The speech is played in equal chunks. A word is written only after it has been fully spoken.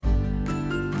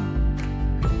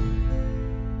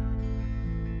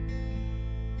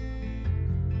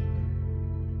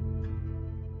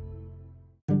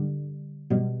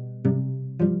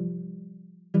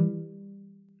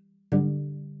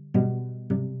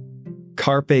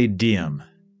Carpe diem,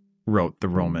 wrote the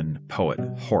Roman poet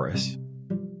Horace.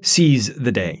 Seize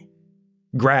the day.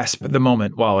 Grasp the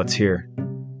moment while it's here.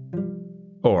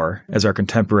 Or, as our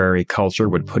contemporary culture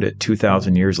would put it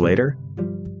 2,000 years later,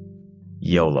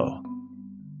 YOLO.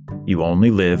 You only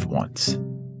live once.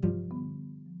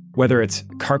 Whether it's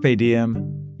Carpe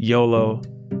diem, YOLO,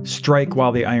 strike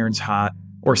while the iron's hot,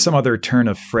 or some other turn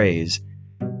of phrase,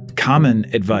 common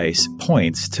advice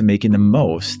points to making the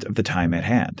most of the time at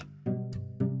hand.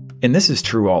 And this is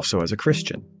true also as a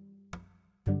Christian.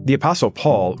 The Apostle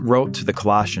Paul wrote to the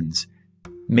Colossians,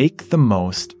 "Make the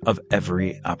most of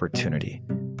every opportunity."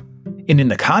 And in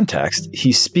the context,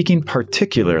 he's speaking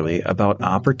particularly about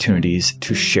opportunities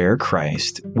to share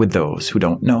Christ with those who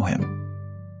don't know him.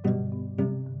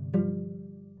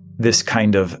 This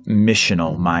kind of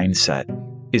missional mindset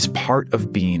is part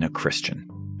of being a Christian.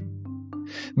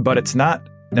 But it's not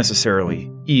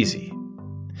necessarily easy.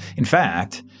 In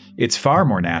fact, it's far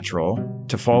more natural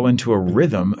to fall into a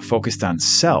rhythm focused on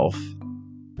self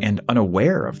and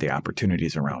unaware of the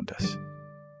opportunities around us.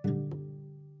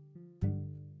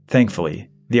 Thankfully,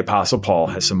 the Apostle Paul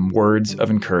has some words of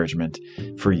encouragement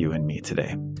for you and me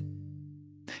today.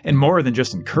 And more than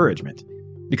just encouragement,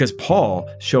 because Paul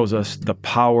shows us the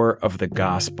power of the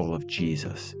gospel of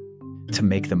Jesus to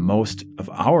make the most of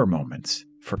our moments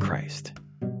for Christ.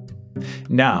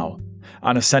 Now,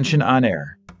 on Ascension on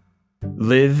Air,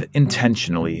 live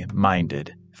intentionally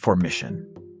minded for mission.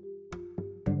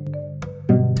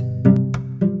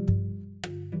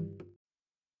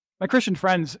 My Christian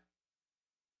friends,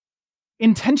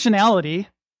 intentionality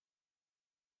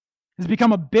has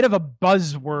become a bit of a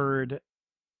buzzword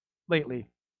lately.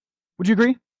 Would you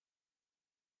agree?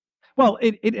 Well,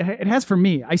 it has for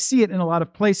me. I see it in a lot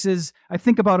of places. I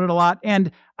think about it a lot.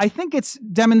 And I think it's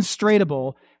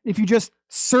demonstratable if you just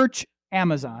search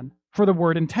Amazon for the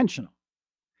word intentional.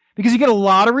 Because you get a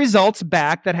lot of results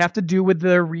back that have to do with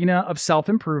the arena of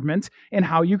self-improvement and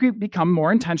how you can become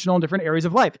more intentional in different areas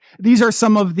of life. These are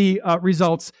some of the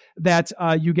results that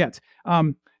you get.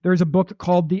 There's a book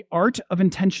called The Art of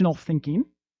Intentional Thinking.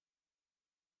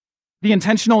 The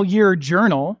Intentional Year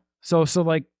Journal. So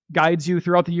like guides you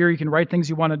throughout the year. You can write things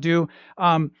you want to do.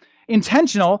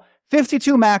 Intentional,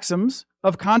 52 maxims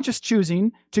of conscious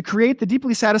choosing to create the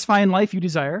deeply satisfying life you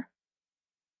desire.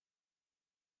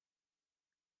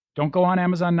 Don't go on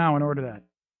Amazon now and order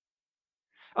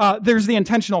that. There's the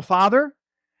Intentional Father,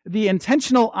 the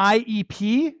Intentional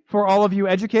IEP for all of you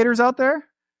educators out there.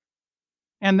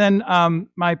 And then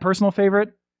my personal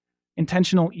favorite,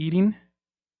 Intentional Eating.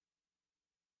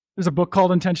 There's a book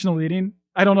called Intentional Eating.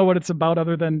 I don't know what it's about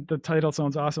other than the title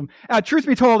sounds awesome. Truth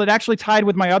be told, it actually tied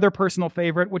with my other personal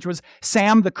favorite, which was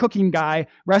Sam the Cooking Guy,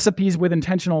 Recipes with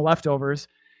Intentional Leftovers,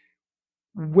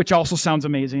 which also sounds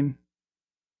amazing.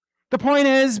 The point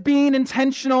is, being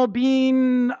intentional,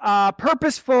 being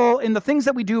purposeful in the things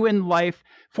that we do in life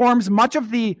forms much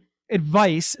of the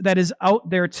advice that is out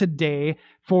there today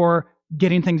for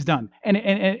getting things done,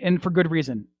 and for good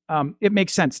reason. It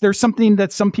makes sense. There's something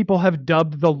that some people have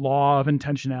dubbed the law of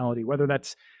intentionality, whether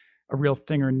that's a real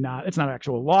thing or not. It's not an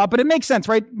actual law, but it makes sense,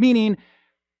 right? Meaning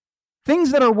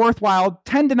things that are worthwhile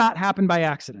tend to not happen by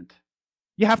accident.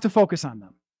 You have to focus on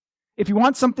them. If you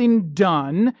want something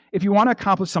done, if you want to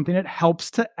accomplish something, it helps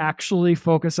to actually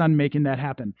focus on making that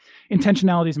happen.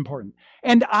 Intentionality is important.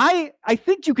 And I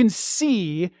think you can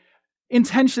see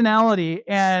intentionality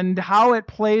and how it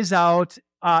plays out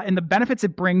and the benefits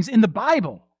it brings in the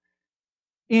Bible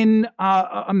in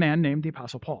a man named the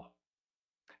Apostle Paul.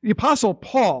 The Apostle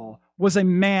Paul was a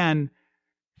man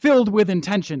filled with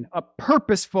intention, a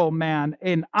purposeful man,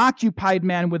 an occupied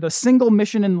man with a single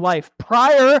mission in life.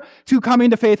 Prior to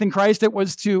coming to faith in Christ, it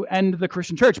was to end the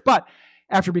Christian church. But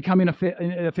after becoming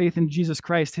a faith in Jesus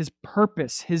Christ, his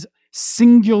purpose, his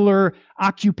singular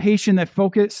occupation that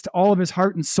focused all of his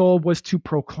heart and soul was to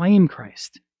proclaim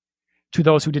Christ to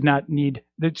those who did not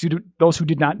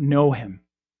know him.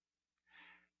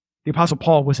 The Apostle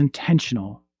Paul was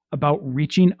intentional about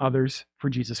reaching others for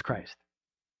Jesus Christ.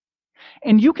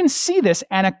 And you can see this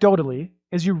anecdotally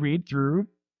as you read through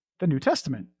the New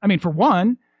Testament. I mean, for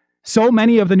one, so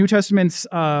many of the New Testament's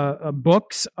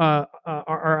books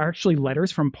are actually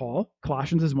letters from Paul.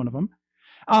 Colossians is one of them.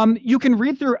 You can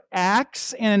read through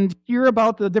Acts and hear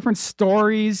about the different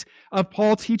stories of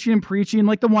Paul teaching and preaching,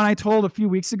 like the one I told a few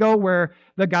weeks ago where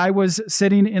the guy was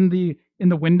sitting in the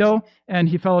window and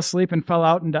he fell asleep and fell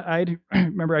out and died.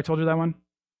 Remember I told you that one?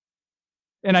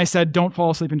 And I said, don't fall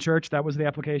asleep in church. That was the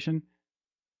application.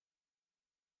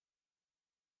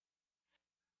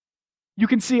 You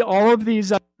can see all of these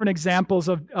different examples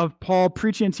of Paul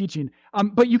preaching and teaching.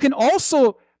 But you can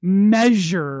also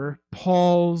measure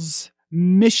Paul's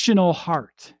missional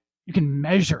heart. You can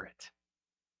measure it.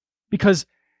 Because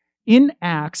in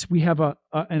Acts, we have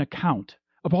an account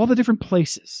of all the different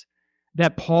places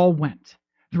that Paul went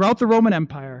throughout the Roman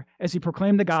Empire as he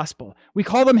proclaimed the gospel. We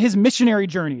call them his missionary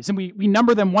journeys, and we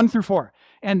number them 1 through 4.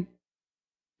 And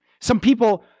some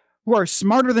people who are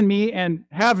smarter than me and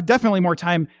have definitely more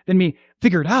time than me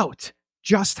figured out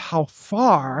just how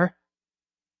far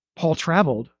Paul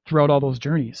traveled throughout all those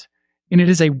journeys. And it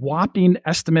is a whopping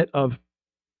estimate of,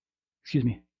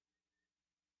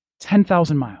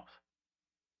 10,000 miles.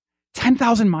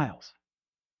 10,000 miles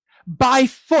by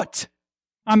foot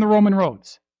on the Roman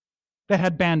roads that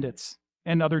had bandits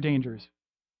and other dangers.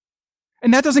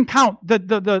 And that doesn't count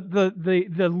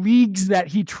the leagues that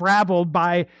he traveled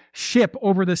by ship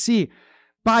over the sea.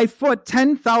 By foot,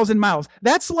 10,000 miles.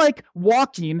 That's like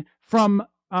walking from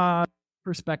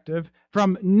perspective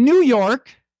from New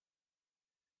York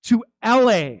to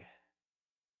LA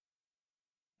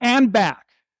and back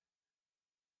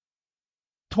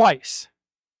twice.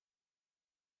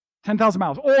 10,000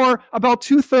 miles, or about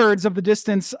 2/3 of the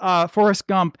distance Forrest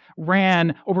Gump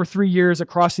ran over 3 years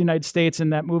across the United States in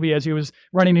that movie as he was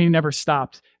running and he never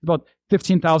stopped. About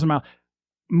 15,000 miles.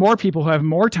 More people who have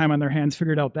more time on their hands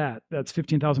figured out that. That's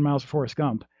 15,000 miles for Forrest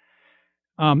Gump.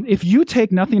 If you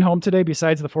take nothing home today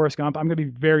besides the Forrest Gump, I'm going to be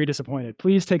very disappointed.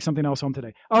 Please take something else home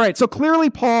today. All right, so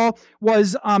clearly Paul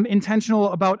was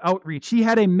intentional about outreach. He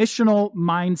had a missional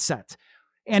mindset.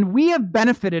 And we have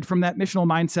benefited from that missional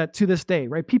mindset to this day,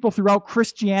 right? People throughout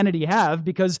Christianity have,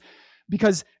 because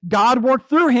God worked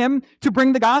through him to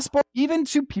bring the gospel even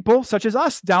to people such as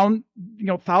us down,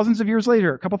 thousands of years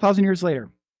later, a couple thousand years later.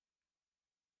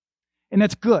 And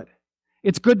that's good.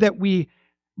 It's good that we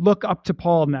look up to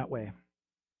Paul in that way.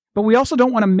 But we also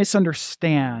don't want to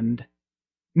misunderstand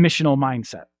missional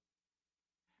mindset.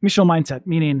 Missional mindset,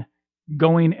 meaning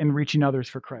going and reaching others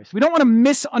for Christ. We don't want to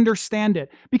misunderstand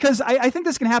it, because I think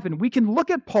this can happen. We can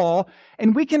look at Paul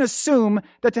and we can assume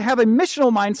that to have a missional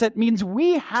mindset means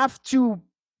we have to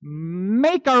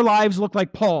make our lives look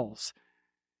like Paul's.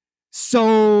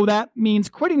 So that means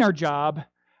quitting our job,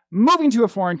 moving to a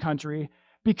foreign country,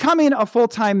 becoming a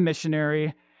full-time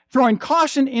missionary, throwing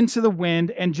caution into the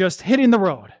wind, and just hitting the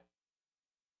road.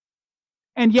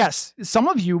 And yes, some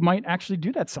of you might actually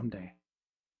do that someday.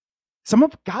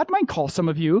 God might call some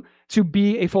of you to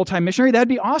be a full-time missionary. That'd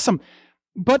be awesome.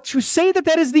 But to say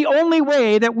that is the only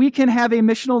way that we can have a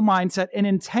missional mindset, an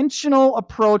intentional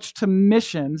approach to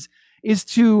missions, is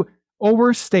to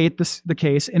overstate the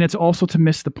case, and it's also to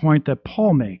miss the point that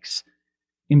Paul makes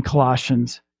in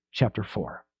Colossians chapter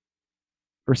 4,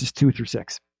 verses 2 through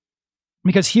 6.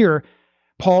 Because here,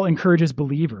 Paul encourages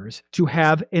believers to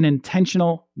have an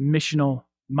intentional missional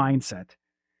mindset.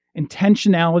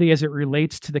 Intentionality as it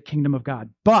relates to the kingdom of God.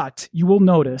 But you will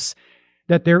notice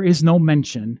that there is no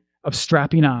mention of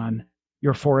strapping on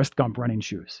your Forrest Gump running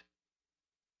shoes.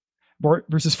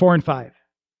 Verses 4 and 5.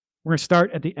 We're going to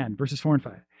start at the end, verses 4 and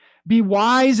 5. Be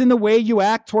wise in the way you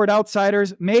act toward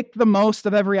outsiders. Make the most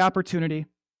of every opportunity.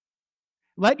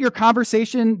 Let your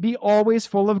conversation be always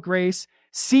full of grace,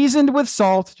 seasoned with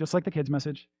salt, just like the kids'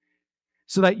 message,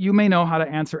 so that you may know how to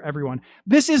answer everyone.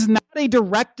 This is not a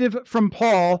directive from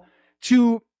Paul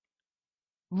to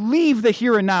leave the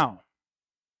here and now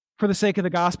for the sake of the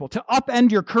gospel, to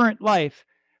upend your current life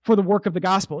for the work of the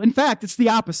gospel. In fact, it's the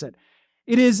opposite.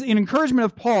 It is an encouragement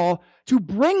of Paul to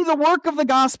bring the work of the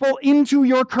gospel into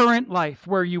your current life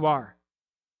where you are.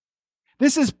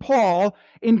 This is Paul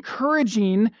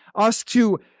encouraging us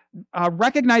to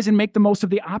recognize and make the most of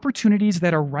the opportunities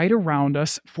that are right around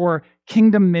us for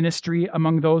kingdom ministry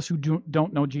among those who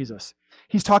don't know Jesus.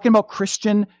 He's talking about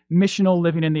Christian missional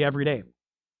living in the everyday.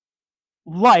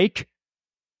 Like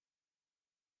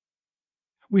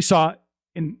we saw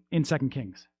in 2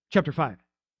 Kings chapter 5,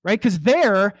 right? Because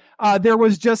there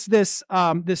was just this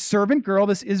servant girl,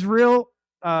 this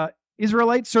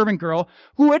Israelite servant girl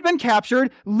who had been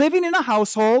captured, living in a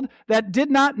household that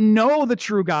did not know the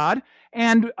true God.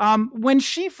 And when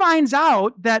she finds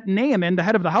out that Naaman, the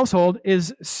head of the household,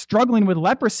 is struggling with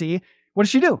leprosy, what does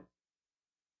she do?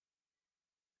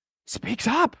 Speaks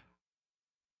up.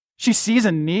 She sees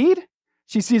a need,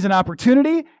 she sees an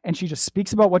opportunity, and she just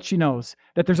speaks about what she knows,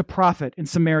 that there's a prophet in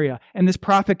Samaria, and this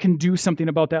prophet can do something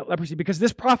about that leprosy because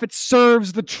this prophet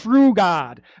serves the true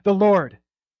God, the Lord.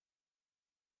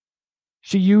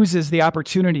 She uses the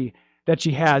opportunity that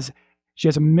she has. She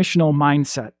has a missional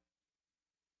mindset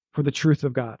for the truth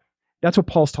of God. That's what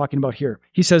Paul's talking about here.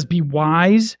 He says, be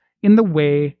wise in the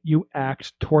way you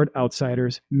act toward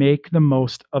outsiders. Make the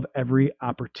most of every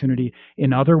opportunity.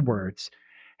 In other words,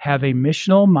 have a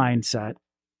missional mindset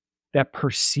that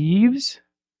perceives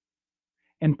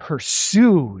and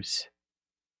pursues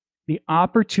the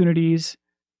opportunities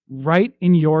right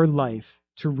in your life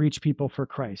to reach people for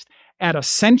Christ. At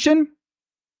Ascension,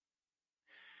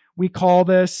 we call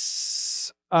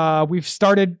this, we've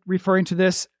started referring to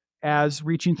this as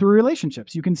reaching through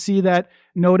relationships. You can see that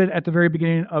noted at the very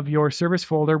beginning of your service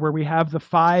folder, where we have the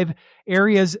 5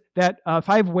 areas that,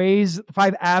 5 ways,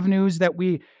 5 avenues that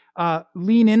we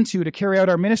lean into to carry out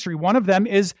our ministry. One of them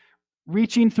is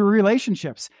reaching through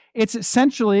relationships. It's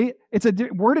essentially,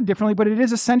 worded differently, but it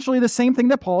is essentially the same thing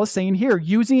that Paul is saying here,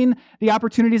 using the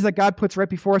opportunities that God puts right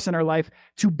before us in our life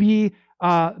to be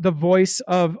the voice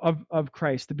of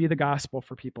Christ, to be the gospel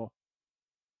for people.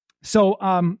 So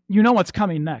you know what's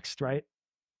coming next, right?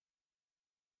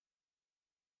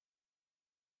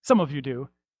 Some of you do.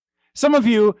 Some of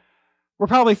you were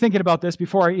probably thinking about this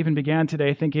before I even began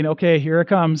today, thinking, okay, here it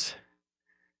comes.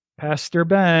 Pastor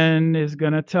Ben is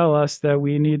going to tell us that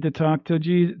we need to talk to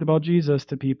about Jesus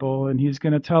to people, and he's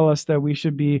going to tell us that we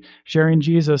should be sharing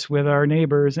Jesus with our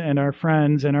neighbors and our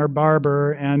friends and our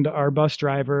barber and our bus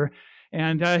driver.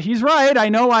 And he's right. I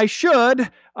know I should.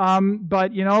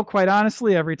 But, quite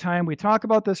honestly, every time we talk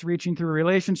about this reaching through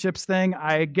relationships thing,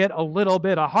 I get a little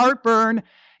bit of heartburn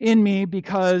in me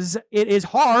because it is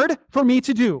hard for me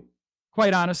to do,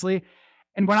 quite honestly.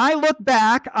 And when I look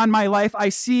back on my life, I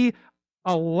see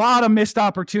a lot of missed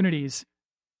opportunities.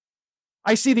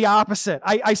 I see the opposite.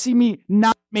 I see me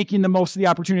not making the most of the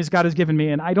opportunities God has given me,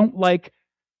 and I don't like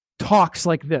talks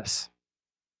like this.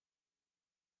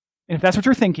 And if that's what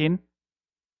you're thinking,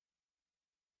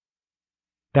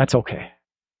 that's okay.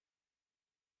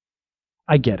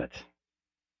 I get it.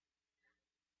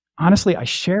 Honestly, I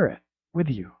share it with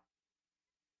you.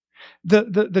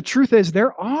 The truth is,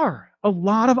 there are a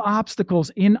lot of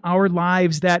obstacles in our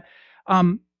lives that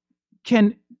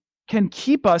can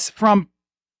keep us from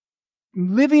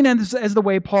living as the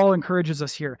way Paul encourages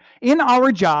us here. In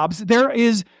our jobs,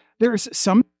 there's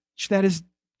some that is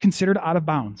considered out of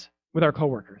bounds with our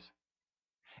coworkers.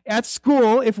 At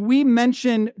school, if we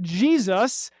mention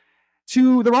Jesus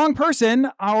to the wrong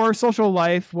person, our social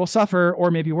life will suffer,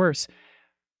 or maybe worse.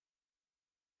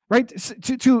 Right?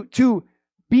 To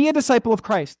be a disciple of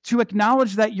Christ, to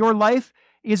acknowledge that your life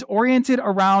is oriented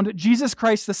around Jesus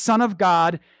Christ, the Son of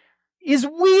God, is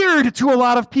weird to a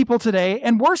lot of people today,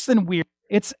 and worse than weird,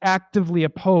 it's actively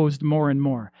opposed more and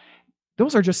more.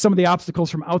 Those are just some of the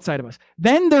obstacles from outside of us.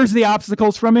 Then there's the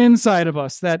obstacles from inside of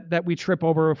us that we trip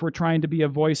over if we're trying to be a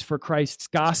voice for Christ's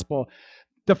gospel.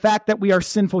 The fact that we are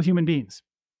sinful human beings.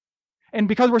 And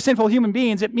because we're sinful human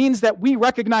beings, it means that we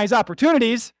recognize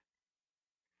opportunities.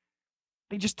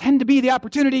 They just tend to be the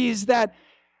opportunities that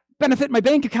benefit my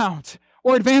bank account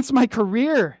or advance my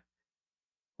career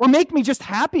or make me just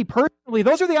happy personally.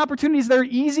 Those are the opportunities that are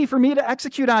easy for me to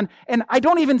execute on. And I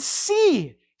don't even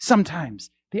see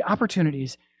sometimes the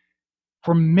opportunities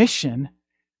for mission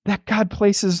that God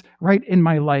places right in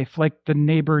my life, like the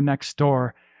neighbor next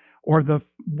door, or the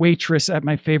waitress at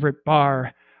my favorite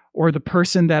bar, or the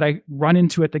person that I run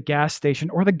into at the gas station,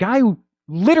 or the guy who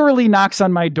literally knocks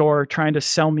on my door trying to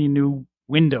sell me new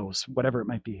windows, whatever it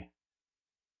might be.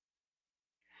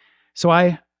 So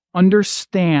I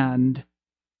understand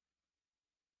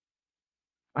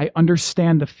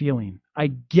the feeling. I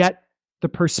get the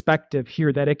perspective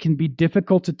here that it can be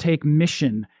difficult to take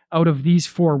mission out of these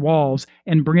 4 walls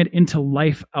and bring it into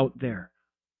life out there.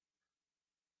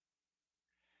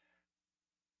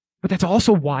 But that's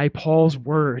also why Paul's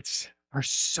words are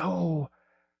so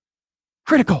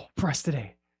critical for us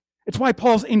today. It's why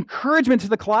Paul's encouragement to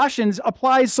the Colossians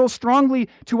applies so strongly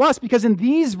to us, because in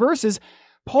these verses,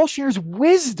 Paul shares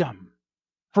wisdom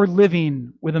for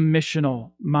living with a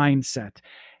missional mindset.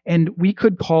 And we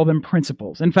could call them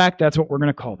principles. In fact, that's what we're going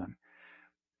to call them.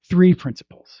 3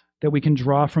 principles that we can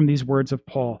draw from these words of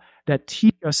Paul that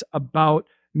teach us about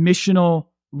missional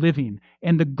living.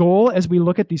 And the goal as we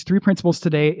look at these 3 principles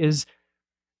today is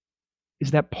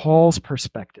that Paul's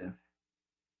perspective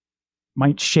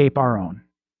might shape our own.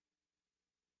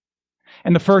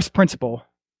 And the first principle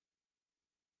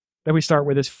that we start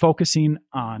with is focusing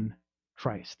on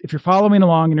Christ. If you're following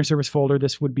along in your service folder,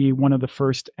 this would be one of the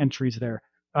first entries there.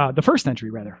 The first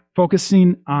entry, rather,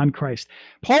 focusing on Christ.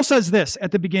 Paul says this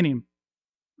at the beginning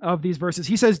of these verses.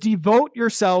 He says, devote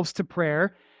yourselves to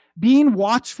prayer, being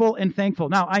watchful and thankful.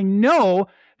 Now, I know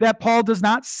that Paul does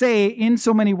not say in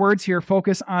so many words here,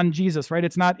 focus on Jesus, right?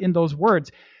 It's not in those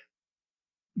words.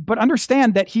 But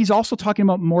understand that he's also talking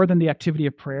about more than the activity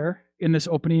of prayer in this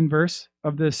opening verse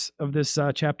of this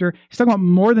chapter. He's talking about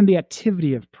more than the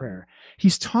activity of prayer.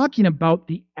 He's talking about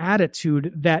the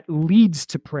attitude that leads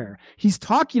to prayer. He's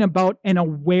talking about an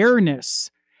awareness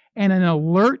and an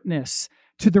alertness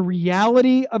to the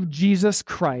reality of Jesus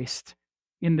Christ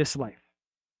in this life.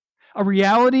 A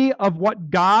reality of what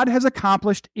God has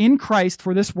accomplished in Christ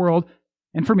for this world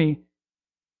and for me,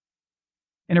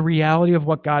 and a reality of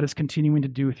what God is continuing to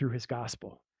do through his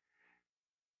gospel.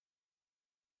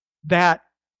 That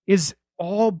is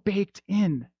all baked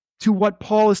in to what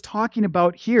Paul is talking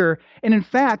about here. And in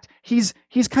fact, he's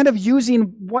kind of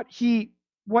using what he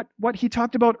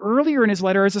talked about earlier in his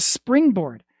letter as a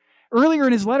springboard. Earlier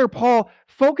in his letter, Paul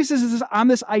focuses on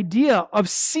this idea of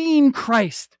seeing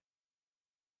Christ,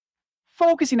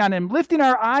 focusing on him, lifting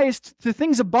our eyes to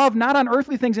things above, not on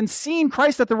earthly things, and seeing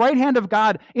Christ at the right hand of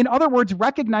God. In other words,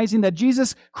 recognizing that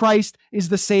Jesus Christ is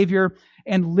the Savior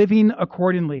and living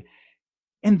accordingly.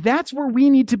 And that's where we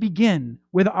need to begin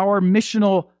with our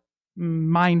missional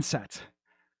mindset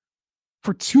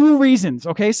for two reasons.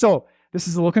 Okay, so this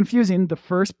is a little confusing. The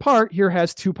first part here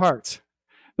has two parts.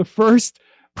 The first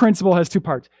principle has two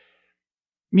parts,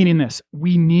 meaning this: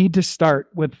 we need to start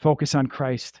with focus on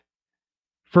Christ.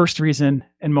 First reason,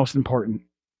 and most important,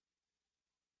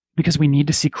 because we need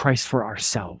to see Christ for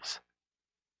ourselves.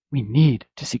 We need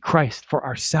to see Christ for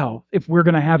ourselves. If we're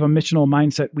going to have a missional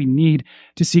mindset, we need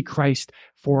to see Christ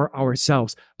for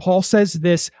ourselves. Paul says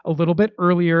this a little bit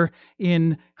earlier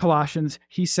in Colossians.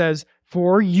 He says,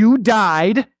 "For you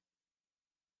died,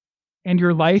 and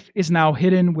your life is now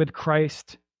hidden with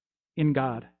Christ in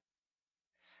God."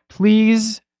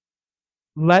 Please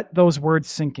let those words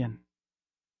sink in,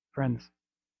 friends.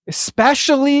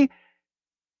 Especially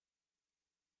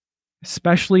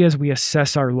as we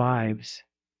assess our lives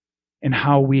and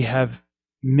how we have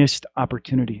missed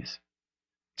opportunities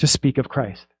to speak of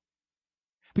Christ.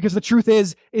 Because the truth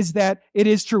is that it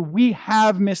is true. We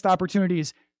have missed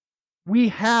opportunities. We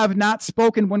have not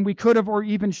spoken when we could have or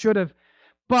even should have.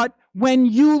 But when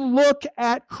you look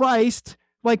at Christ,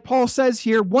 like Paul says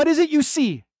here, what is it you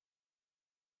see?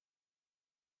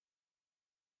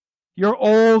 Your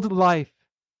old life,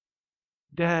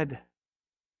 dead.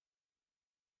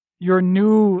 Your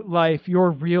new life,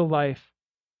 your real life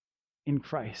in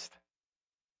Christ.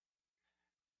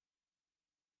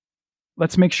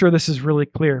 Let's make sure this is really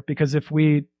clear, because if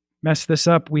we mess this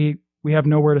up, we have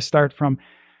nowhere to start from.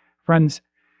 Friends,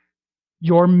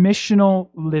 your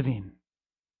missional living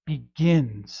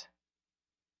begins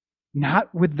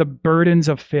not with the burdens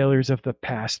of failures of the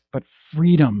past, but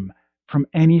freedom from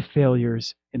any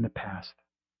failures in the past.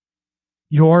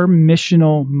 Your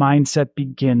missional mindset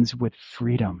begins with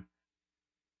freedom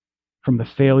from the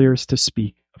failures to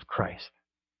speak of Christ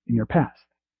in your past.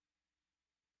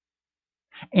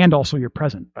 And also your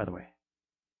present, by the way.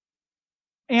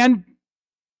 And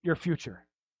your future.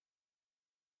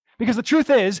 Because the truth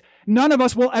is, none of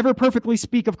us will ever perfectly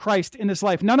speak of Christ in this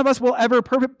life. None of us will ever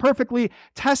perfectly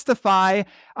testify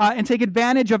and take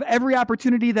advantage of every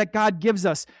opportunity that God gives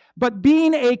us. But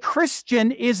being a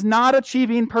Christian is not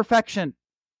achieving perfection.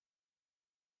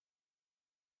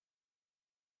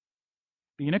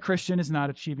 Being a Christian is not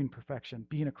achieving perfection.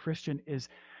 Being a Christian is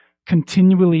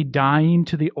continually dying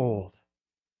to the old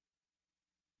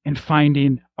and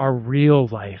finding our real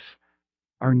life,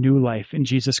 our new life in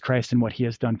Jesus Christ and what he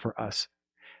has done for us.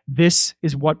 This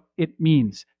is what it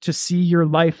means to see your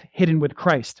life hidden with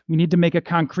Christ. We need to make it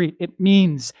concrete. It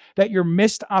means that your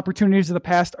missed opportunities of the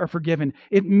past are forgiven.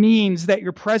 It means that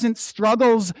your present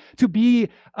struggles to be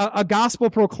a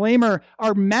gospel proclaimer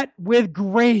are met with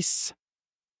grace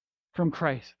from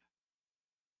Christ.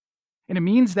 And it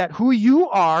means that who you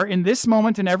are in this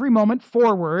moment and every moment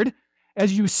forward,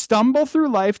 as you stumble through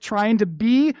life trying to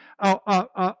be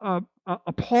a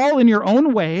Paul in your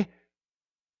own way,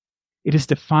 it is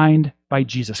defined by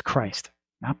Jesus Christ.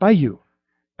 Not by you,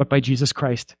 but by Jesus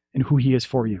Christ and who he is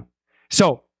for you.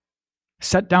 So,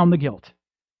 set down the guilt.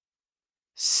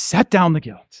 Set down the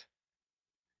guilt.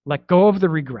 Let go of the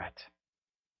regret.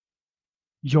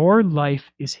 Your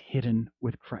life is hidden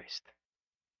with Christ.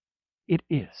 It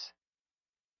is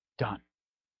done.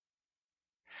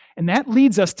 And that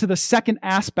leads us to the second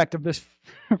aspect of this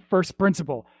first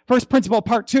principle. First principle,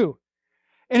 part 2.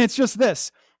 And it's just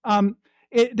this.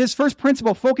 This first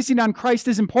principle, focusing on Christ,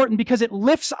 is important because it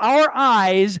lifts our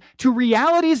eyes to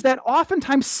realities that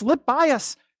oftentimes slip by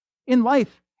us in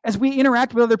life as we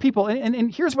interact with other people.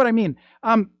 And here's what I mean.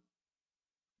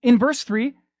 In verse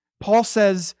 3, Paul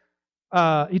says,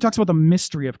 he talks about the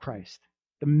mystery of Christ.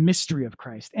 The mystery of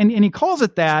Christ. And he calls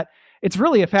it that. It's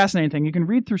really a fascinating thing. You can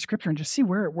read through Scripture and just see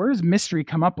where does mystery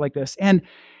come up like this. And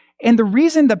the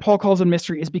reason that Paul calls it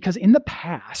mystery is because in the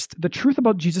past, the truth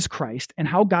about Jesus Christ and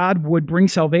how God would bring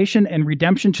salvation and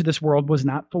redemption to this world was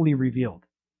not fully revealed.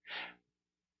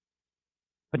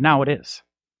 But now it is.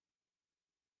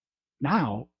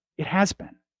 Now it has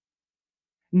been.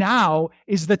 Now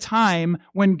is the time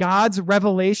when God's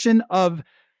revelation of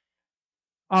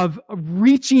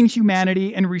reaching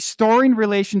humanity and restoring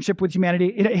relationship with humanity,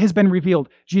 it has been revealed.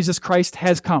 Jesus Christ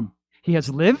has come. He has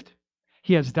lived.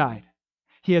 He has died.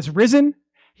 He has risen.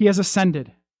 He has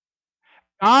ascended.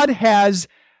 God has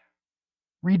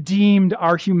redeemed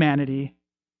our humanity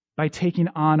by taking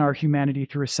on our humanity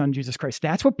through his son, Jesus Christ.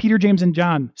 That's what Peter, James, and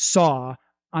John saw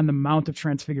on the Mount of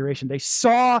Transfiguration. They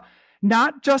saw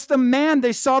not just a man,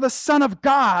 they saw the Son of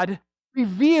God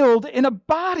revealed in a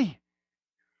body.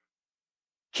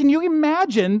 Can you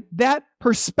imagine that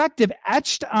perspective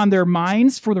etched on their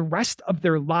minds for the rest of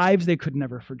their lives? They could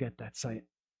never forget that sight.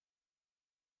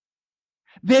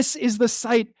 This is the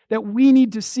sight that we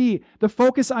need to see, the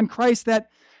focus on Christ, that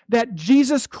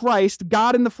Jesus Christ,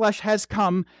 God in the flesh, has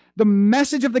come. The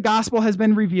message of the gospel has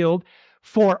been revealed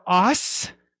for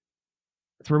us.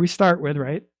 That's where we start with,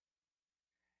 right?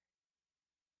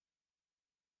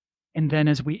 And then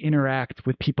as we interact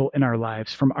with people in our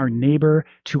lives, from our neighbor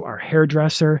to our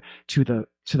hairdresser to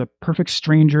the perfect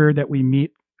stranger that we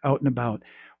meet out and about,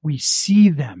 we see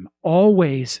them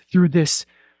always through this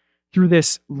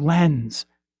lens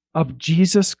of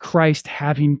Jesus Christ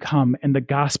having come and the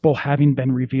gospel having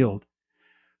been revealed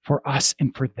for us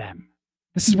and for them.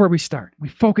 This is where we start. We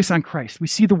focus on Christ. We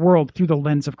see the world through the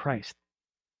lens of Christ.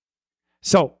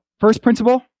 So, first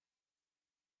principle,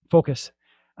 focus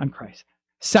on Christ.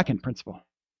 Second principle,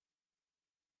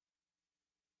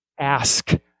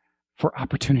 ask for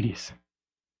opportunities.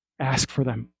 Ask for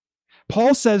them.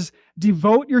 Paul says,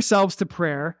 devote yourselves to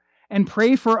prayer and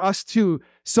pray for us too,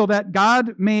 so that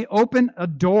God may open a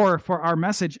door for our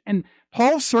message. And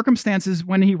Paul's circumstances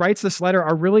when he writes this letter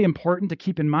are really important to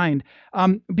keep in mind,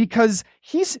 because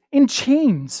he's in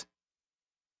chains,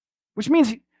 which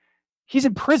means he's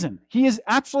in prison. He is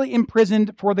actually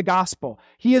imprisoned for the gospel.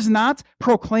 He is not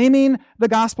proclaiming the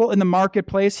gospel in the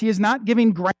marketplace. He is not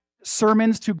giving grand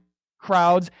sermons to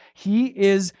crowds. He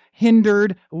is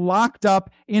hindered, locked up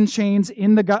in chains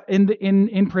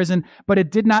in prison, but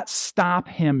it did not stop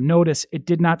him. Notice, it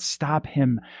did not stop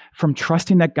him from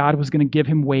trusting that God was going to give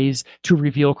him ways to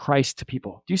reveal Christ to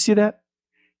people. Do you see that?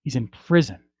 He's in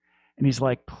prison, and he's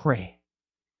like, pray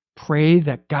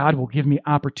that God will give me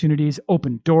opportunities,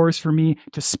 open doors for me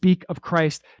to speak of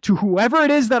Christ to whoever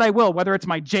it is that I will, whether it's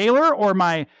my jailer or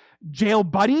my jail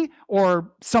buddy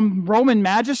or some Roman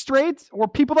magistrate or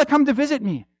people that come to visit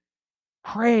me.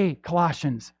 Pray,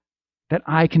 Colossians, that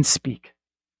I can speak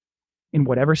in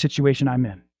whatever situation I'm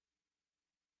in.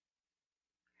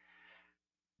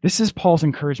 This is Paul's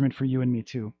encouragement for you and me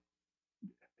too.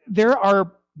 There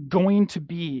are going to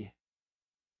be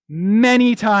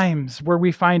many times where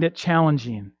we find it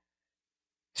challenging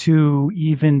to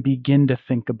even begin to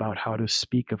think about how to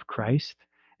speak of Christ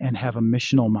and have a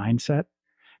missional mindset.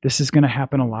 This is going to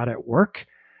happen a lot at work.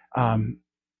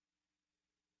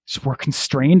 So we're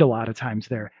constrained a lot of times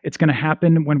there. It's going to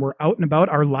happen when we're out and about.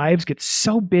 Our lives get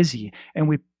so busy and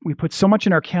we put so much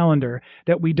in our calendar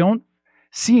that we don't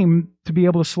seem to be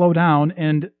able to slow down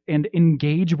and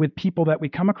engage with people that we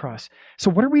come across.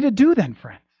 So what are we to do then,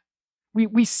 friends?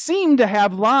 We seem to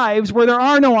have lives where there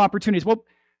are no opportunities. Well,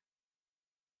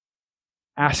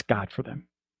 ask God for them.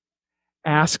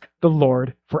 Ask the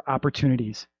Lord for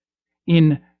opportunities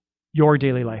in your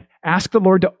daily life. Ask the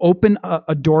Lord to open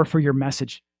a door for your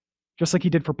message, just like he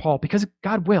did for Paul, because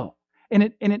God will.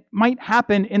 And it might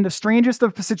happen in the strangest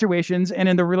of situations and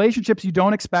in the relationships you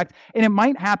don't expect. And it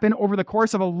might happen over the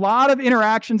course of a lot of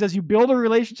interactions as you build a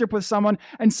relationship with someone,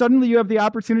 and suddenly you have the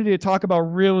opportunity to talk about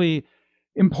really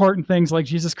important things like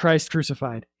Jesus Christ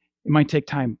crucified. It might take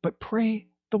time, but pray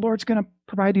the Lord's going to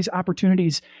provide these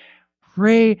opportunities.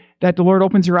 Pray that the Lord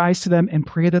opens your eyes to them, and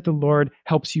pray that the Lord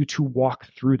helps you to walk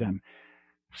through them.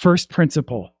 First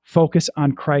principle, focus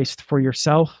on Christ for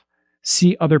yourself.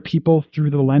 See other people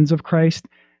through the lens of Christ.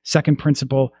 Second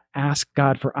principle, ask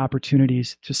God for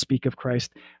opportunities to speak of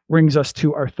Christ. Brings us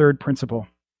to our third principle.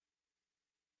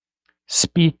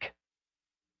 Speak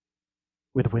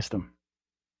with wisdom.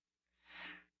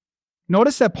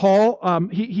 Notice that Paul,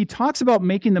 he talks about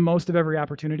making the most of every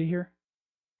opportunity here,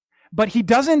 but he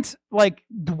doesn't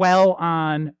dwell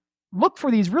on, look for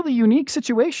these really unique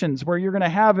situations where you're going to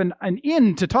have an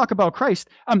in to talk about Christ.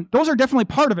 Those are definitely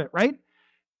part of it, right?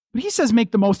 But he says,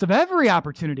 make the most of every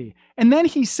opportunity. And then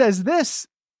he says this,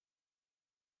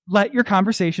 let your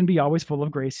conversation be always full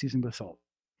of grace, seasoned with salt.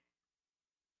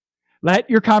 Let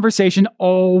your conversation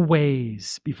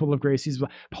always be full of grace.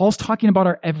 Paul's talking about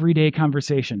our everyday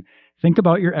conversation. Think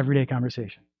about your everyday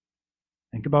conversation.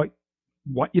 Think about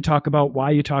what you talk about,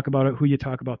 why you talk about it, who you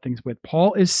talk about things with.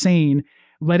 Paul is saying,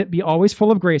 let it be always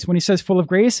full of grace. When he says full of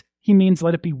grace, he means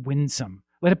let it be winsome.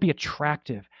 Let it be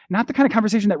attractive. Not the kind of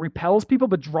conversation that repels people,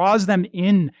 but draws them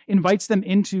in, invites them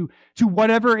into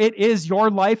whatever it is, your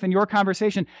life and your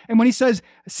conversation. And when he says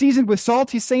seasoned with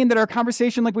salt, he's saying that our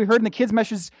conversation, like we heard in the kids'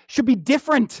 message, should be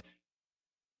different.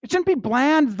 It shouldn't be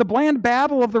bland, the bland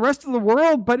babble of the rest of the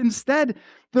world, but instead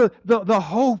the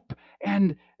hope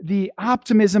and the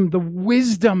optimism, the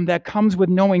wisdom that comes with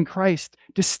knowing Christ,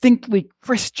 distinctly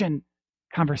Christian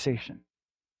conversation.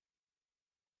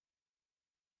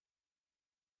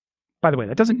 By the way,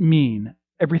 that doesn't mean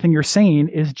everything you're saying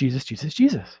is Jesus, Jesus,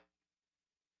 Jesus.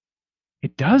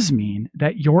 It does mean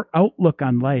that your outlook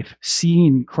on life,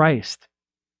 seeing Christ,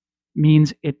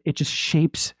 means it just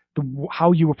shapes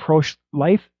how you approach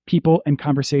life, people, and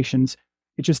conversations.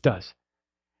 It just does.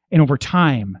 And over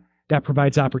time, that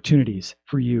provides opportunities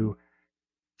for you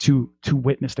to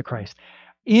witness to Christ.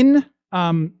 In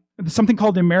something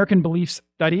called the American Belief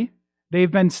Study,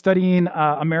 they've been studying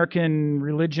American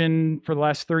religion for the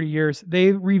last 30 years.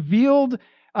 They revealed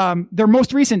their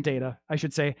most recent data, I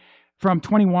should say, from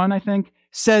 21, I think,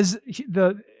 says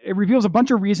it reveals a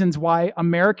bunch of reasons why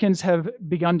Americans have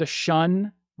begun to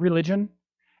shun religion.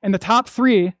 And the top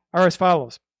three are as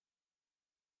follows.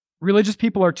 Religious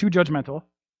people are too judgmental.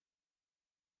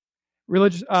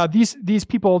 These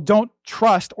people don't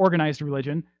trust organized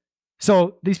religion.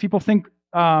 So these people think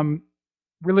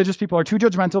religious people are too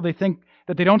judgmental. They think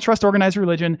that they don't trust organized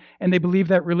religion, and they believe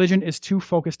that religion is too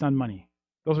focused on money.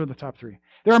 Those are the top three.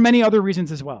 There are many other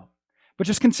reasons as well, but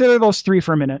just consider those three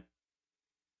for a minute.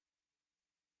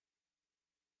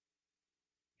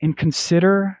 And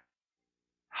consider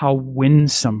how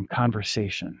winsome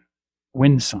conversation,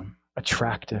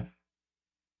 attractive,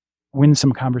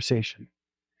 winsome conversation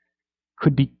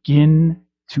could begin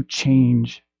to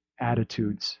change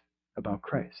attitudes about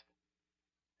Christ.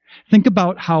 Think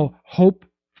about how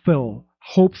hope-filled,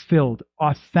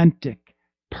 authentic,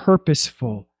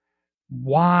 purposeful,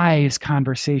 wise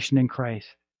conversation in Christ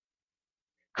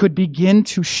could begin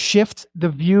to shift the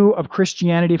view of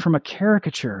Christianity from a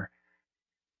caricature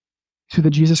to the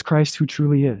Jesus Christ who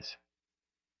truly is.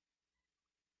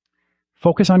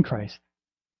 Focus on Christ.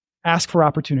 Ask for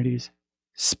opportunities.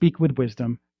 Speak with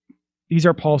wisdom. These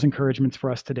are Paul's encouragements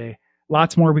for us today.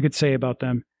 Lots more we could say about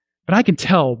them, but I can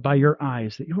tell by your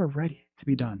eyes that you are ready to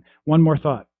be done. One more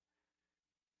thought.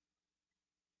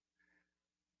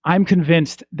 I'm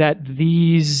convinced that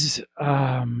these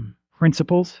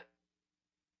principles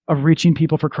of reaching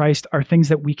people for Christ are things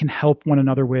that we can help one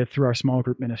another with through our small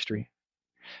group ministry.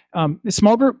 The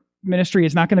small group ministry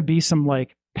is not going to be some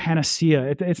like panacea.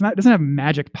 It doesn't have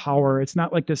magic power. It's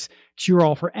not like this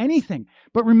cure-all for anything.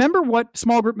 But remember what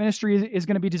small group ministry is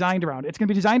going to be designed around. It's going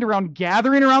to be designed around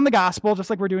gathering around the gospel, just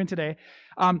like we're doing today,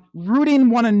 rooting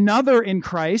one another in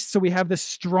Christ, so we have this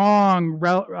strong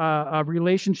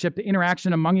relationship, the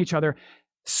interaction among each other,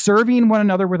 serving one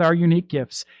another with our unique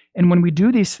gifts. And when we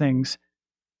do these things,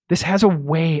 this has a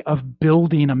way of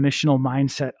building a missional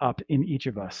mindset up in each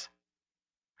of us.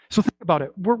 So think about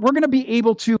it. We're going to be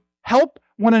able to help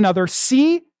one another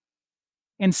see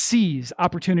and seize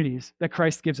opportunities that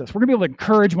Christ gives us. We're going to be able to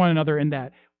encourage one another in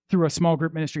that through a small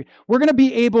group ministry. We're going to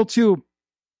be able to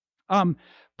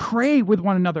pray with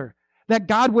one another that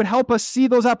God would help us see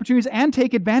those opportunities and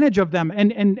take advantage of them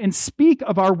and speak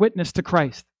of our witness to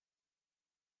Christ.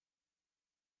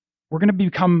 We're going to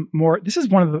become more, this is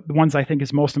one of the ones I think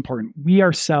is most important. We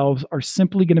ourselves are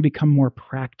simply going to become more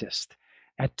practiced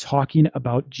at talking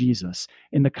about Jesus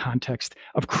in the context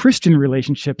of Christian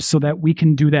relationships so that we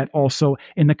can do that also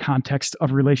in the context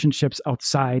of relationships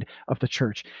outside of the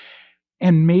church.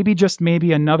 And maybe, just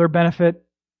maybe, another benefit,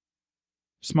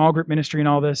 small group ministry and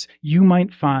all this, you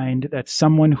might find that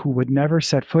someone who would never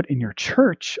set foot in your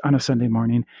church on a Sunday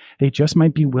morning, they just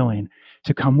might be willing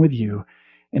to come with you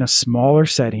in a smaller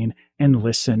setting and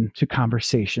listen to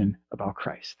conversation about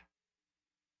Christ.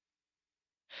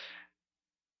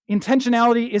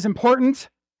 Intentionality is important.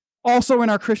 Also in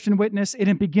our Christian witness,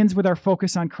 it begins with our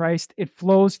focus on Christ. It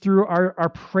flows through our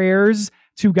prayers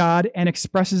to God and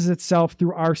expresses itself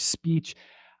through our speech.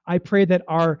 I pray that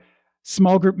our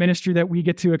small group ministry that we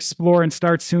get to explore and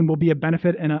start soon will be a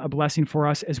benefit and a blessing for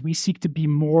us as we seek to be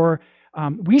more,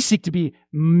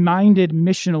 minded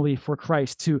missionally for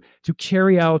Christ, to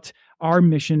carry out our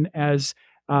mission as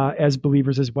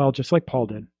believers as well, just like Paul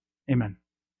did. Amen.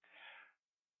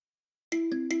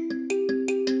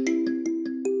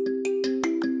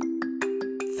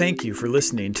 Thank you for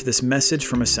listening to this message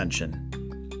from Ascension.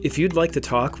 If you'd like to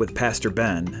talk with Pastor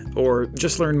Ben or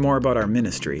just learn more about our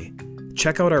ministry,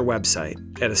 check out our website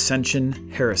at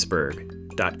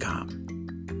ascensionharrisburg.com.